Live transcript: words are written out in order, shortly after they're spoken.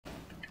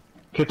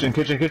Kitchen.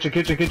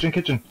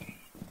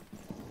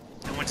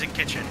 No one's in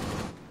kitchen.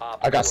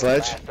 I got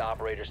sledge.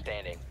 Operator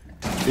standing.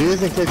 He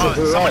is in kitchen Oh,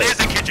 too, someone right? is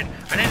in kitchen.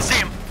 I didn't see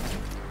him.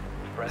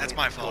 That's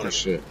my fault. Oh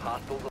shit.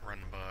 Run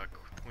bug.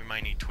 We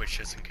might need Twitch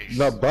just in case.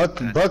 No,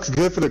 Buck's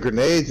good for the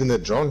grenades and the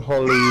drone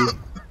holy.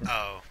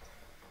 Oh.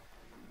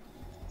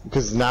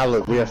 Because now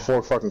look, we have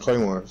 4 fucking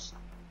claymores.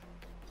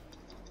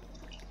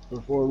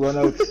 Before we run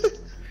out.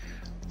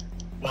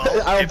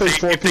 Well, I don't think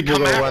 4 if they people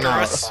come gonna after run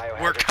out. us,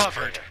 we're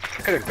covered.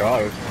 Look at the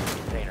dog.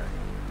 Container.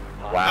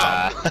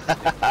 Wow.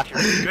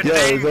 Good Yeah,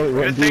 thing, there's only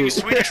one good thing dude.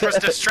 Swedish was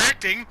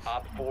distracting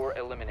Op 4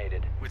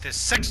 eliminated. with his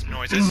sex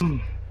noises.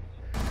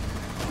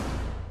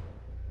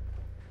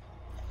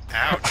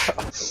 Ouch.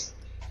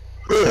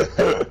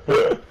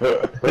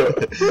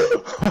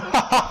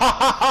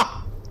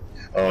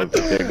 Oh,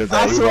 there goes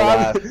that evil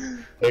laugh.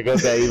 There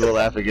goes that evil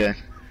laugh again.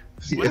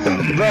 What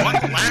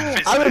laugh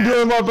is I've been that?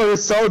 doing motherfuckers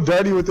so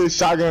dirty with this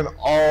shotgun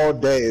all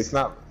day. It's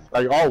not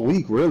like all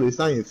week, really. It's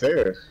not even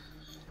fair.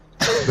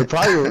 They're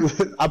probably,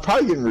 I'm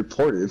probably getting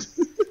reported.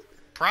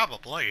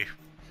 Probably.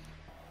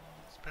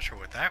 Especially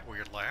with that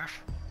weird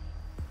laugh.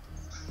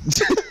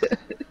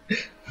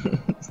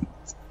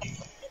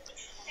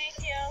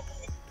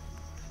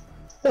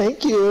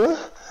 Thank you.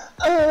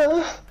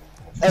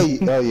 Hey,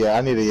 oh yeah,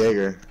 I need a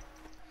Jaeger.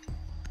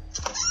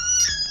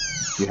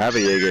 You have a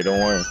Jaeger, don't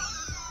worry.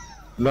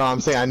 No,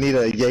 I'm saying I need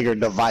a Jaeger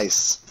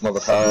device,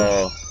 motherfucker.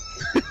 Oh.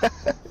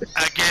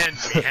 Again,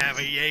 we have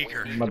a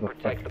Jaeger.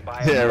 Protect the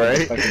bio. Yeah,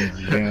 right?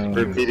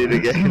 Repeat it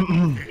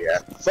again. Yeah.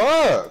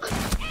 Fuck!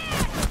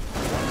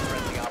 One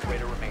friendly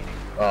operator remaining.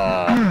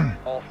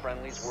 All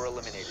friendlies were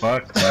eliminated.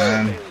 Fuck,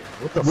 man.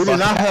 What the fuck? We did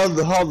not have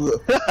the Bro,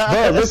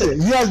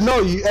 listen, you guys know,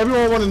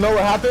 everyone want to know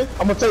what happened?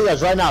 I'm gonna tell you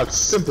guys right now, it's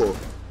simple.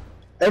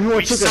 Everyone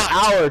We took sucked. an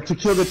hour to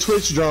kill the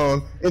Twitch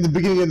drone in the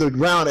beginning of the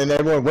round, and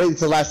everyone waited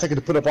till the last second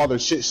to put up all their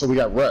shit, so we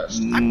got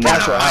rushed.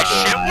 That's what my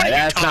happened. shit. What are you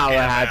That's not talking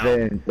what about?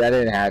 happened. That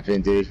didn't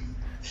happen, dude. I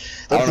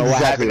That's don't know what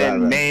exactly happened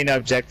in what main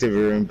objective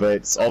room,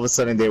 but all of a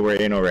sudden they were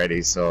in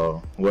already,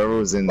 so whoever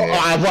was in there.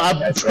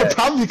 That's it.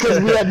 Probably because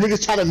we had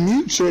niggas trying to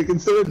mute trick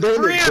instead of doing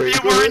Three it. of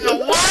you were in the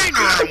wine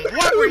room.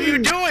 What were you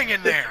doing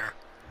in there?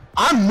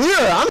 I'm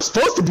Mira. I'm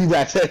supposed to be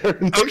back there.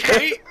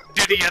 Okay.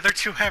 Did the other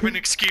two have an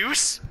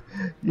excuse?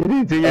 You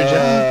didn't do your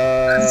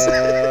job.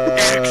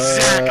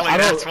 Exactly.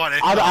 That's what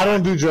it. I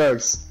don't do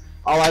drugs.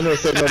 All I know is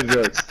say no to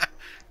drugs.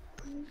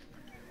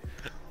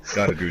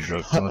 Gotta do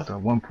drugs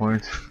at one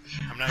point.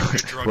 I'm not a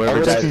good drug I Whoever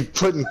would dealer. died- be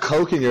putting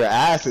coke in your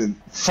ass and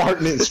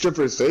farting it in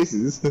strippers'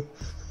 faces. You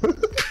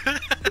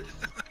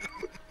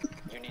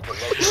need to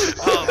locate.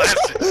 Oh,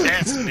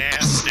 that's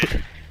nasty.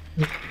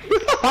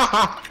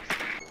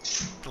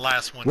 The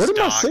last one's Where did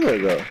my Doc. singer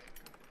go?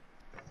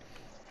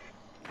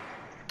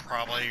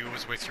 Probably it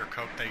was with your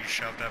coke that you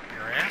shoved up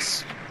your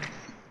ass.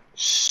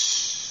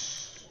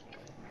 Shh.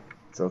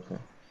 It's okay.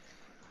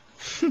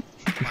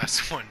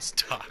 Last one's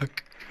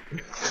Doc.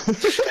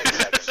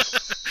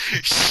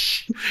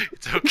 Shh.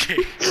 It's okay.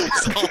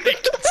 That's all I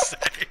can say.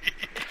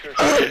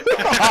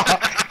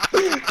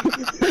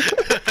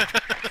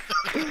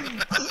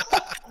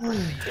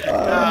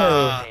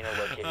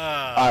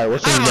 Alright,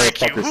 what's the I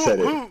like you. motherfucker said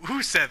it?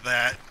 Who said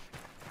that?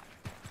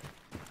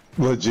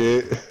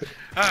 Legit.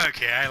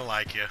 Okay, I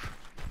like you.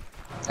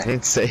 I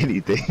didn't say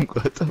anything.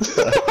 What the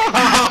fuck?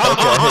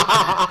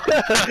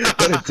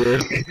 What a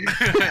dick.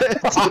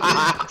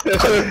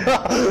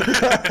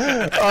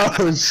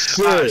 Oh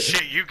shit. Oh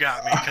shit, you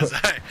got me, cause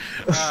I.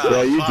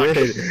 Yeah, you fuck.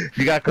 did.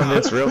 You got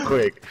convinced real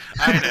quick.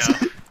 I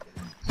know.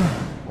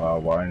 Wow,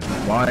 wine.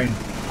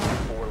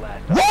 Four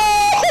last.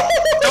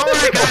 Don't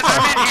worry, guys.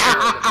 I'm in here.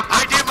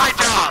 I did my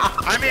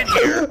job. I'm in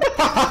here.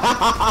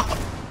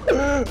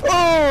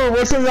 Oh,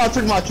 what's up? Y'all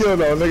took my kill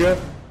though, nigga.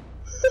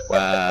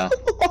 Wow.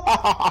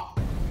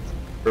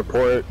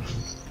 Report.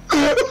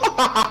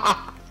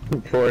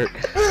 Report.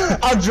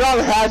 I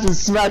dropped hatch and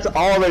smacked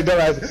all their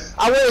dumbass.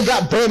 I went and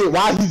got bandit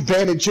while he's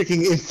bandit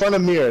tricking in front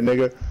of Mira,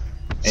 nigga.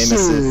 Aim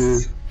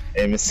assist.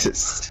 Aim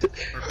assist.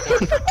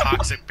 Report for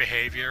toxic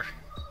behavior.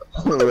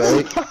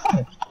 Right?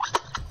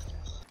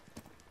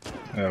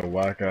 Yeah,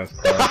 whack ass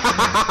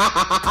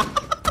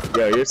crap.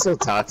 Yo, you're so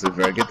toxic,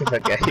 bro. Get the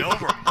fuck out of No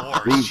here.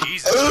 remorse.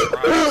 Jesus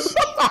Christ.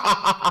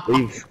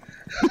 Leave.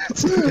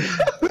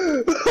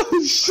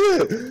 Oh,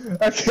 shit!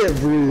 I can't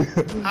breathe.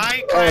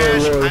 Hi,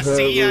 Crash. Lord, I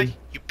see ya, heaven.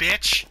 you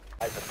bitch.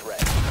 As a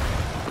threat.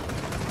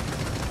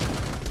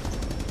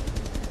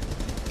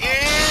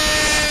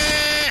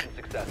 Yeah!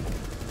 Successful.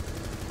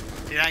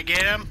 Did I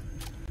get him?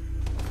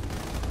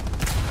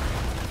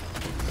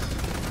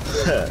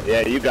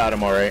 Yeah, you got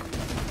him alright.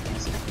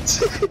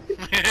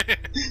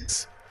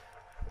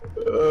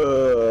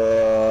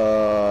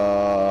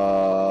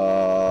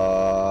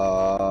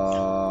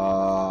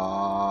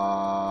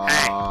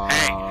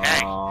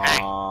 Hey.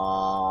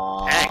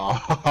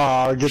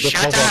 Get the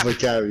Shut fuck off up. the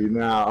cavity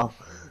now.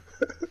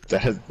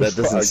 That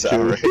doesn't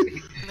sound right.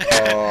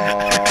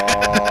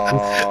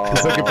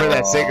 He's looking for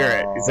that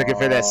cigarette. He's looking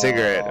for that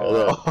cigarette.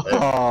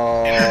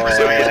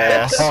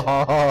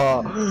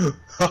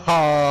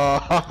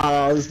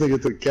 This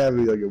nigga took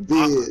cavity like a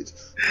bitch.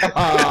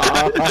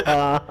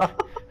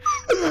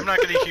 I'm not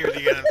gonna hear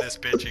the end of this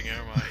bitching,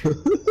 am I?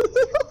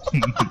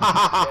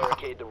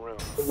 Barricade the room.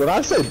 When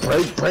I say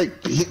break,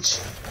 bitch.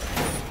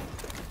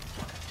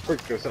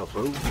 Break yourself,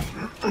 bro.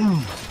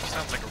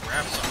 Sounds like a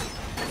rap song.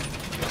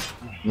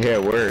 Yeah,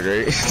 word,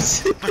 right?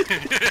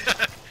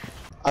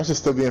 I should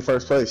still be in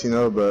first place, you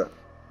know, but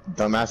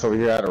dumbass over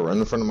here had to run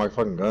in front of my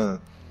fucking gun.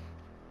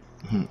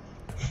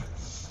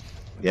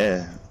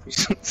 Yeah.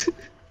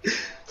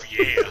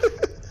 Yeah.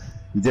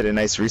 You did a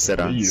nice reset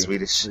on Yeah.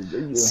 Swedish.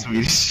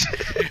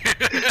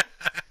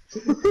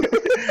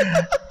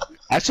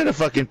 I should have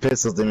fucking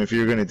pistoled him if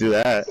you were gonna do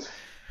that.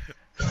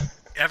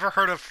 Ever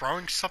heard of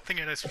throwing something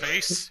at his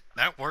face?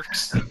 That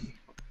works.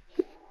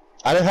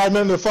 I didn't have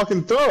nothing to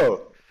fucking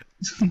throw.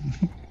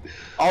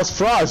 I was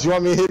frost. You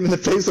want me to hit him in the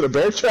face with a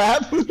bear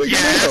trap?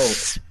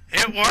 Yes!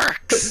 It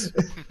works!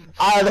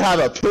 I either have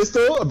a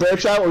pistol, a bear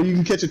trap, or you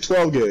can catch a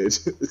 12 gauge.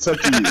 It's up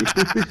to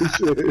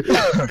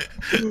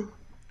you.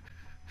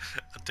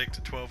 I'll take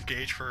the 12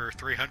 gauge for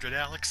 300,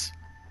 Alex.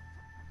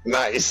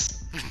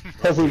 Nice.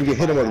 Hopefully we can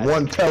hit him with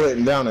one pellet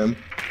and down him.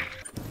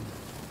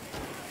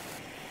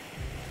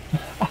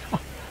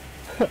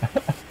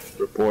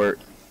 Report.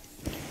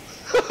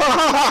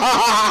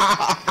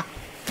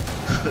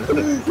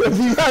 If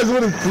you guys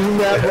would have seen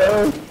that,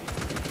 bro.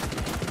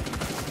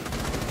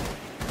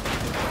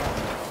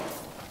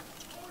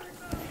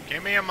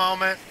 Give me a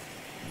moment.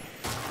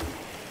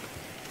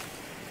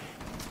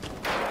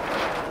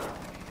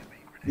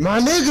 My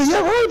nigga,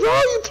 yeah, right,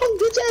 bro, you punk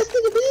bitch ass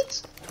nigga, bitch.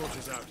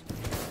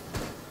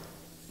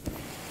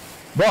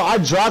 Bro, I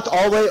dropped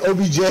all the way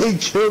OBJ,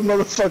 killed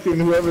motherfucking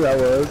whoever that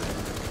was.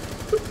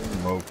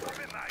 Smoke.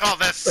 Oh,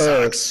 that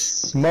sucks.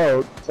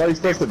 Smoke. Why are you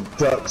supposed to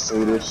duck,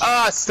 Swedish?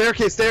 Ah,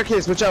 staircase,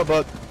 watch out,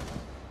 Buck.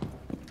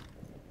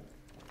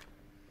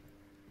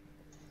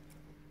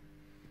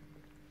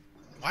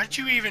 Why'd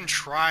you even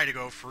try to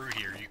go through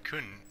here? You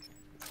couldn't.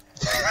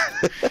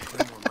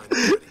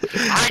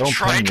 I Don't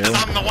tried blame because you.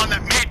 I'm the one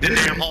that made the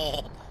damn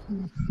hole.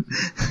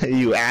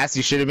 You ass,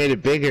 you should have made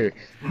it bigger.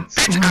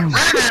 Bitch, I'm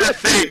running out of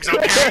things,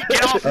 okay?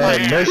 Get off my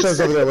Nation's ass.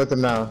 over there with him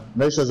now.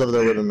 Nation's over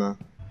there with him now.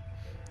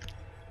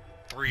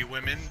 3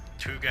 women,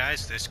 2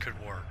 guys, this could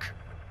work.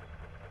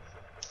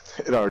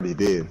 It already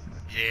did.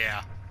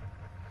 Yeah.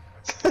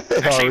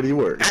 It already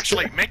worked.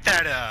 Actually, make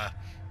that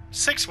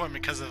 6 women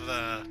because of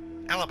the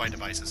alibi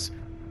devices.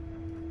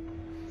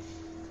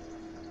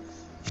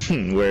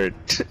 Word.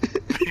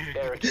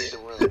 Barricade the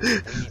room.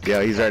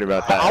 Yeah, he's right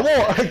about that. I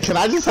won't. Can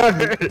I just have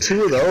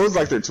 2 of those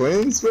like they're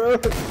twins, bro?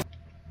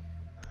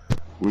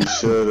 We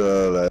should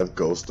left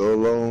Ghost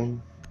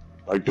alone.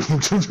 Like,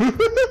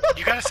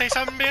 You gotta say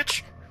something,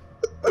 bitch?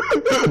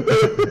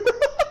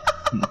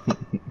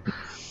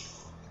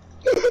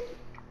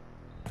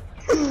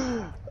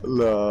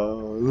 La.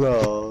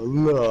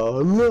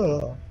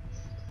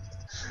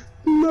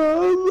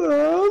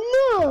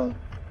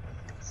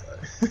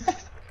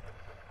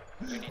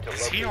 You need to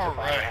Is he locate the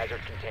alright?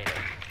 biohazard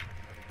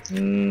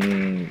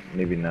container.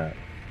 Maybe not.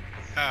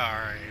 Oh,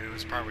 alright, it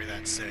was probably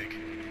that sick.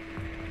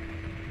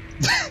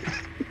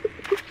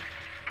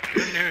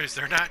 Good news,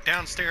 they're not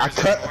downstairs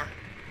anymore.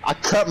 I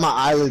cut my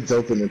eyelids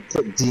open and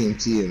put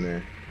DMT in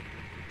there.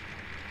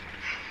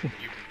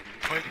 You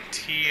put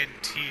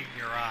TNT in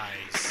your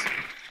eyes.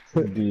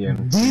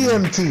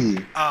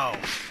 DMT. Oh,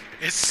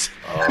 it's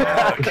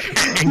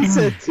He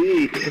said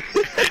T.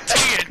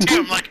 TNT.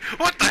 I'm like,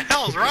 what the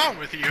hell's wrong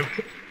with you?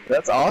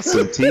 That's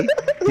awesome, T.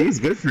 T's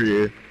good for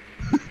you.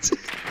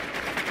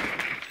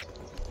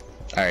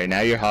 Alright,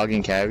 now you're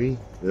hogging Cabby?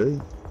 Really?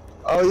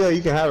 Oh yeah,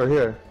 you can have her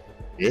here.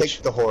 Bitch?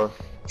 Take the whore.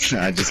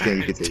 Nah, just kidding,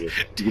 you can take it.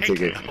 You can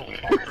take it.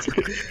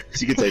 it.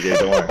 She can take it,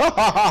 don't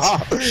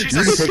worry. She's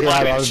You a can take her out slut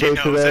on and a she date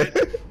knows today.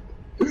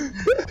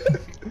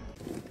 it.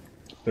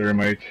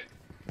 Thermite.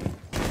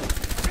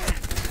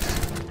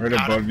 Right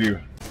Got above you.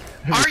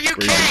 Are you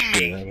Green kidding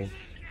shit, me?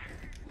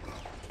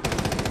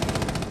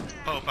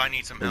 Pope, I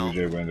need some help.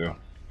 OBJ window.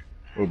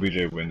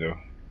 OBJ window.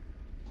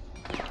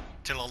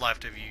 To the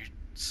left of you,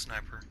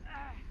 sniper.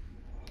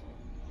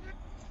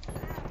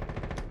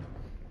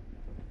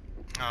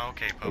 Oh,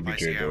 okay, Pope, I OBJ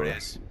see how door. it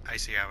is. I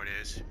see how it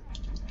is.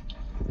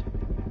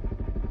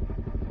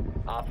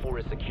 Op 4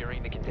 is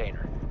securing the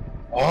container.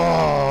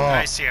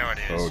 I see how it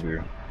Told is.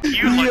 you.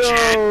 You legit.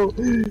 Yo!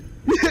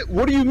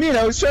 What do you mean?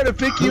 I was trying to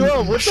pick you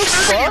up. What the Sure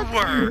fuck? you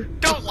were.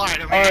 Don't lie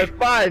to me. Alright,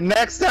 fine.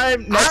 Next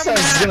time I'm I'm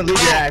just gonna mad leave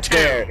your at ass Pope,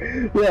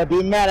 there. Yeah,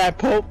 be mad at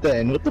Pope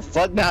then. What the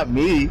fuck? Not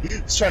me.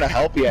 Just trying to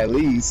help you at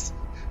least.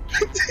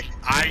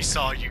 I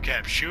saw you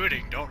kept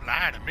shooting. Don't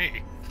lie to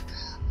me.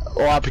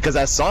 Well, because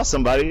I saw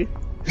somebody.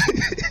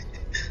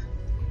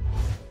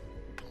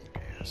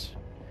 Yes.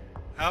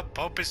 Oh,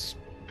 Pope is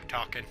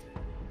talking.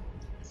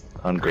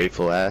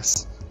 Ungrateful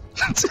ass.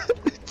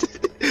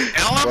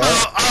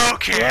 LMO.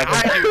 Okay, I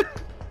do.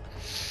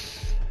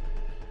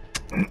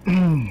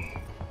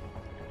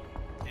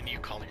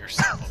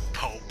 yourself a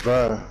pope.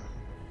 Bruh.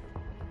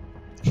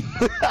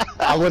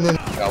 I wouldn't.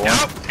 Got one.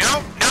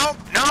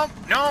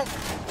 Nope.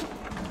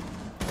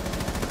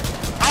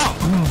 Oh.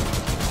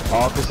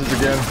 Officers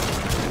again.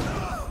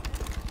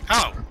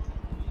 Oh.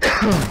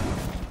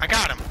 I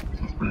got him.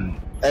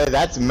 Hey,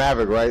 that's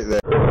Maverick right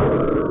there.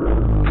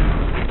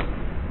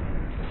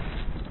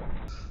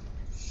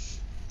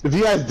 If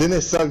you guys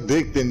didn't suck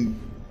dick, then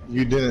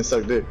you didn't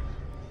suck dick.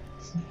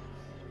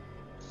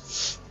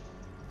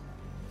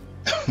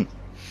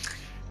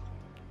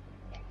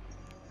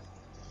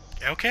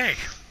 Okay.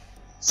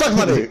 Suck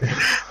my dick.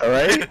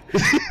 Alright?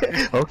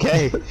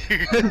 Okay.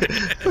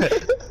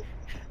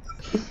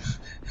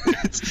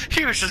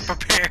 He was just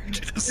prepared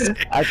to say.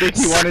 I think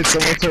he wanted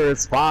someone to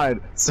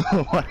respond.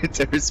 Someone wanted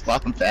to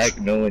respond back,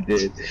 no one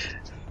did.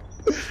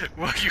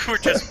 Well, you were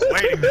just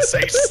waiting to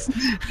say.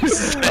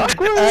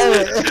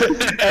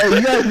 Hey,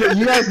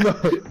 you guys know.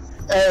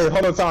 Hey,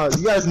 hold on, Tom.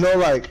 You guys know,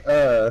 like,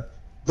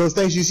 those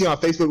things you see on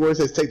Facebook where it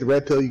says take the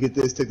red pill, you get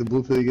this, take the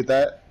blue pill, you get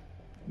that?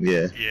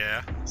 Yeah.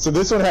 Yeah. So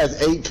this one has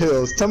 8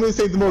 pills. Tell me this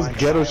ain't the most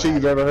ghetto shit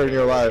you've ever heard in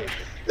your life.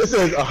 It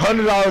says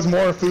 $100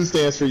 more in food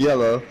stamps for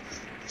yellow.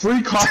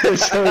 Free car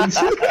insurance.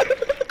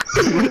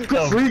 Free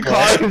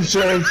car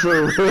insurance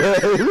for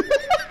red.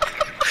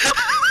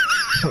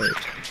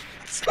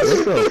 What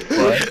the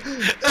fuck?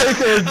 It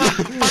says,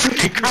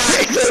 Fucking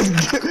Christ!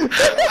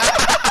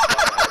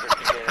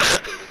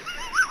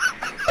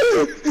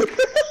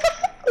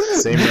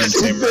 Same room,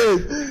 same room.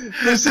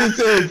 This shit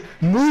says,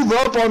 move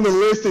up on the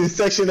list in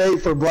section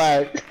 8 for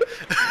black.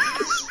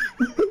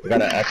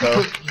 Got an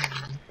echo.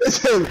 It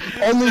says,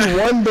 only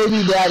one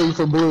baby daddy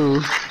for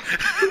blue.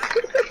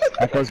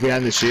 Echo's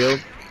behind the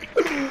shield.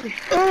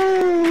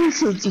 Oh,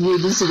 shit's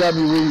weird. This shit got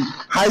me weak.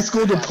 High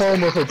school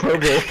diploma for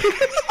purple.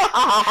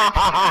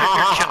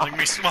 You're killing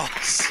me,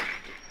 Smalls.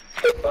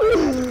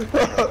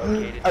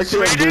 I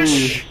can't breathe.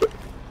 Swedish?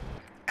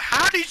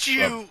 How did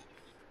you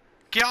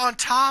get on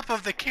top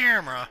of the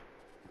camera?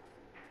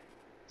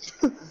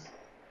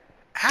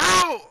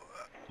 How?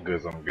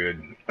 Because I'm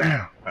good.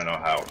 I know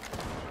how.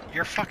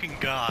 You're fucking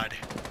god.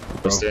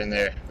 They're in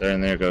there. They're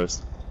in there,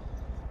 Ghost.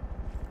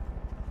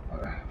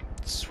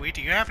 Sweet,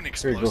 do you have an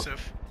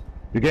explosive?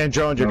 You're getting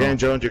droned, you're getting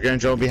droned, you're getting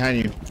droned behind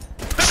you.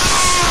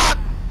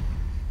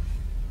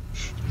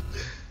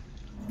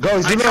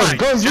 Goes, reload,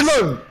 goes,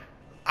 reload.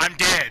 I'm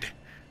dead.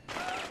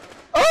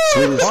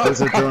 Sweet, there's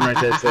a drone right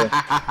there, too.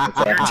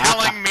 You're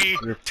telling me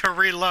to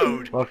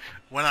reload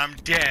when I'm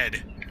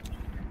dead.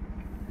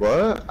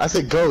 What? I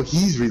said go,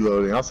 he's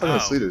reloading. I was talking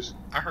to Swedish.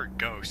 I heard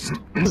ghost.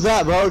 What's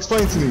that, bro?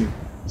 Explain to me.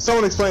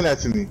 Someone explain that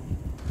to me.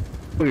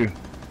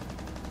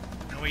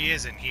 No, he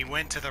isn't. He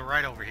went to the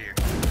right over here.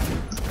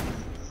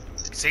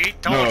 See?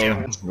 Told you.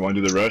 You want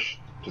to do the rush?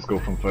 Just go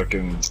from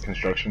fucking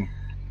construction.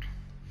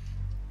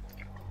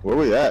 Where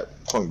we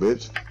at, punk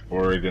bitch?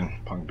 Oregon,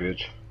 punk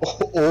bitch.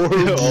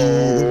 Oregon.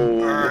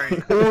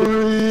 Alright.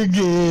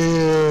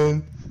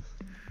 Oregon.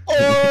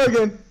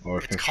 Oregon. Or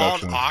It's called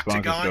construction.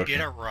 Octagon,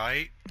 get it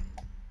right.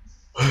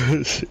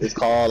 It's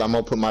called I'm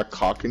gonna put my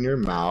cock in your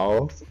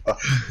mouth.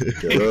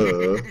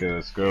 Okay,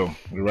 let's go.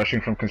 We're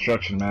rushing from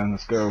construction, man.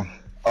 Let's go.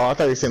 Oh, I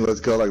thought you were saying let's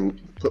go, like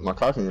put my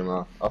cock in your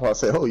mouth. I thought I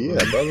said, oh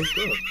yeah, bro, let's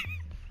go.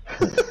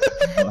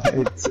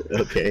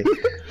 Okay.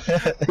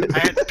 I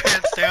had the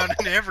pants down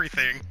and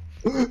everything.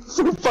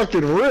 So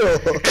fucking real.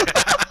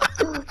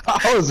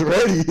 I was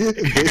ready,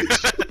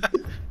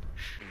 bitch.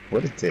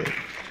 What is it?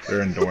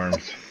 They're in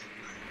dorms.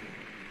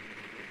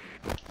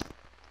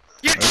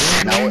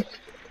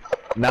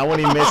 Now when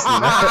he missed,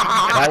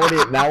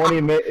 now when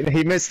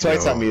he missed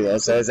twice on me though,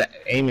 so his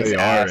aim is They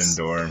are in ass.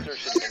 dorms.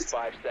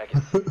 5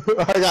 seconds.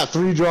 I got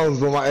 3 drones,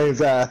 but my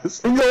aim's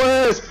ass. In your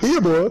ass,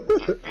 here, boy.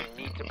 You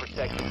need to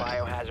protect the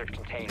biohazard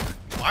container.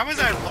 Why was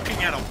I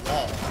looking at a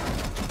wall?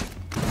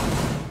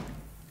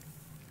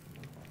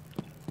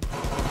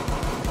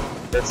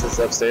 Chris is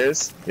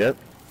upstairs. Yep.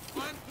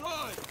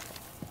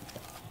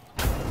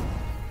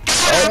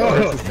 Oh,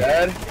 Chris is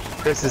dead.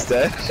 Chris is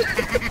dead.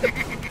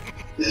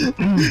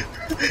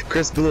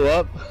 Chris blew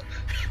up.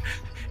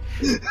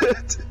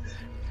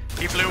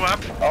 He flew up.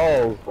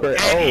 Oh,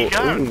 Chris, Hey, he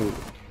got him. ooh.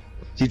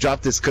 He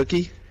dropped his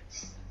cookie.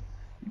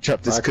 He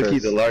dropped his Hi, cookie,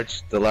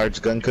 Chris. the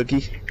large gun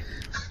cookie.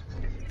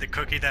 The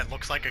cookie that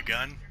looks like a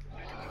gun.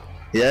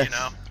 Yeah. You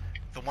know?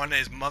 The one that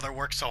his mother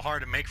worked so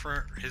hard to make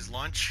for his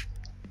lunch.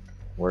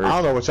 Word. I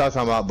don't know what y'all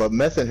talking about, but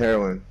meth and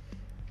heroin.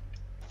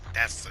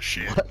 That's the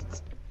shit.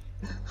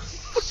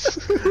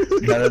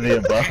 None of the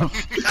above.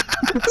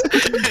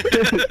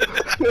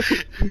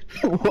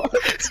 What?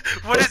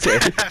 What does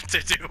that have to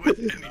do with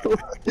anything?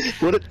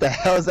 What the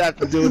hell does that have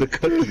to do with a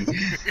cookie?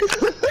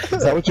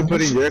 Is that what you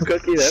put in your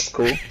cookie? That's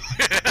cool.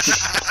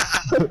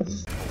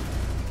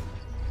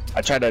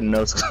 I tried to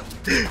nose.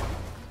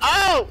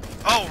 Oh!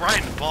 Oh, right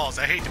in the balls.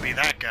 I hate to be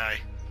that guy.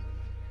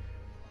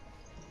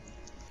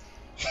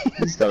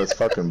 He's got his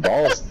fucking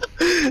balls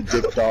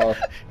dipped off.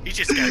 He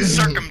just got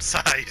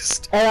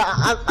circumcised. Hey,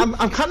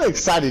 I'm kind of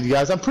excited, you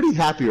guys. I'm pretty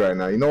happy right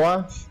now. You know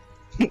why?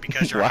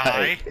 Because you're Why?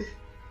 high.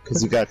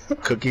 Cause you got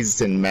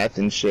cookies and meth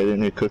and shit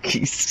in your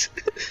cookies.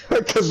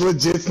 Cause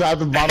legit's not at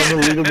the bottom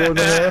of the leaderboard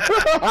no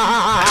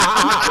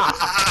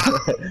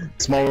more.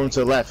 Small room to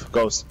the left,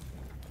 Ghost.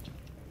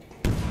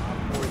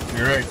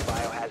 You're right.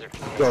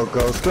 Go,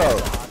 Ghost, go.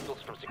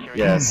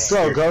 Yes.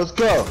 Go, Ghost,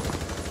 go.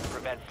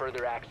 Prevent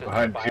further access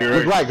Behind to you,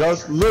 Look right,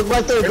 Ghost. Look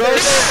right there,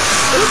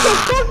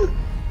 Ghost.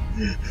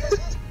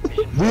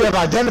 We have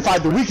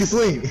identified the weakest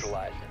link.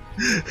 Yeah,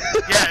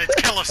 it's That's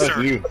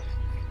Killister. you.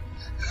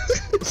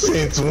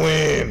 Since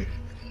when?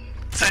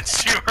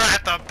 Since you were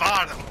at the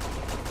bottom.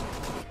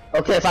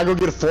 Okay, if I go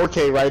get a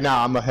 4K right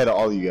now, I'm ahead of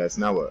all you guys.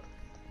 Now what?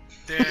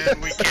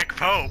 Then we kick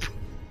Pope.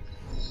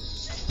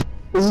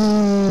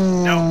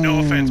 Ooh. No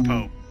offense,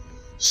 Pope.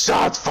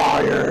 Shots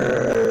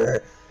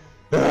fired!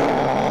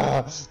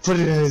 Ah, put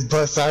it in his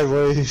butt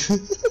sideways.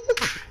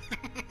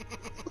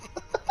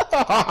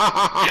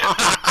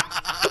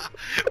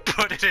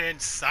 Put it in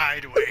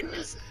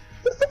sideways.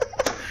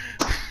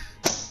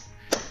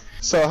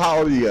 So how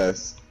old are you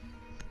guys?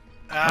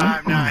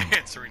 I'm not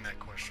answering that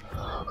question.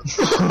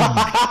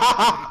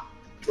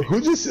 who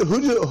just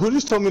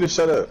told me to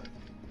shut up?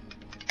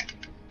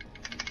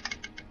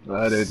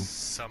 I did.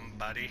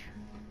 Somebody.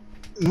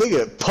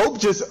 Nigga, Pope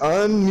just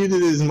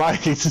unmuted his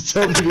mic to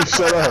tell me to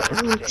shut up.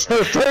 For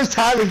the first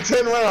time in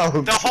 10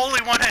 rounds. The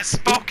Holy One has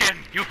spoken.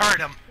 You heard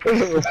him.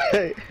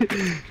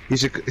 He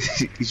should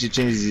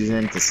change his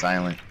name to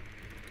Silent.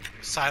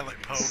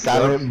 Silent Pope.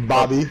 Silent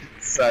Bobby.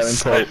 Silent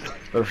Pope.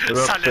 They're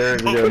upstairs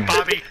Silent Pope, again.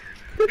 Bobby.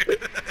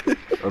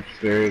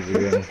 Upstairs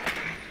again.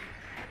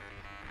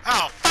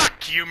 Oh,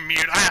 fuck you,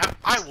 mute.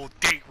 I will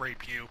date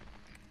rape you.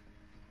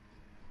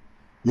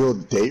 You'll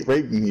date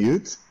rape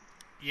mute?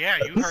 Yeah,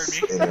 you heard me.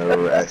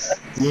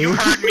 Interesting. You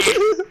heard me.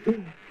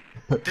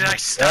 Did I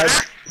stutter?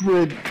 That's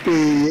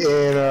pretty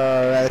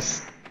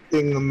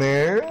interesting,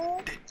 man.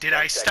 Did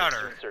I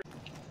stutter?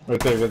 Right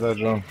there, get that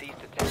drum.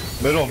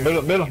 Middle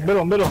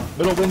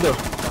window.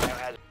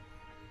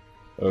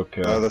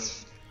 Okay.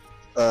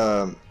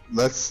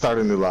 Let's start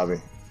a new lobby.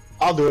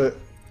 I'll do it.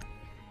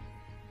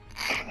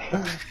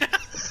 Let's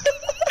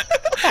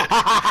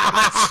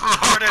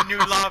start a new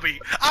lobby.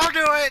 I'll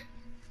do it.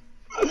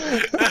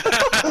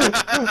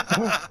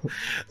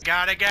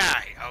 Got a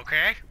guy,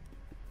 okay?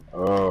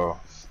 Oh.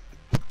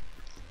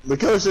 The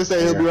coach just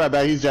said he'll be right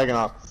back. He's jacking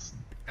off.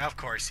 Of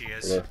course he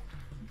is. Yeah.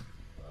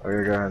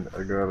 I got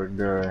a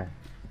guy.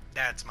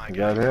 That's my You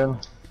guy. got him?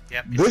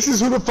 Yep. This is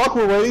who the fuck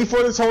we're waiting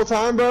for this whole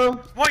time, bro?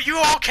 Well, you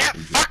all kept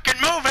fucking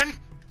moving.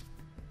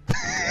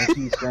 Thank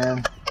you,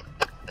 Sam.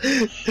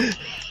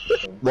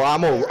 Well,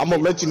 I'm gonna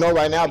let you know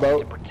right now,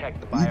 bro.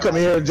 You come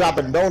here and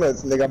dropping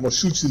donuts, nigga, I'm gonna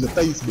shoot you in the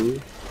face, bro.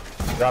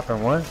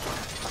 Dropping what?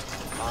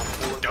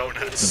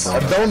 Donuts. A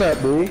donut,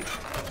 bro.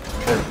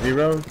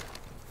 Zero?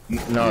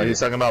 No, he's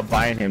talking about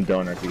buying him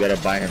donuts. You gotta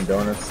buy him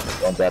donuts.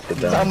 Don't drop the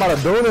Talking donut. about a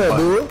donut,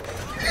 bro.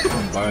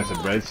 I'm buying some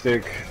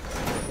breadstick.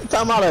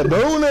 Talking about a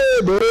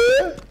donut, bro.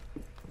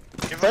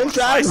 Give him a French slice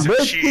fries, of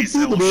bread cheese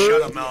stick, that'll bro.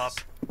 shut him up.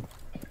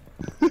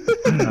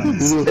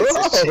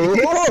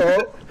 Whoa.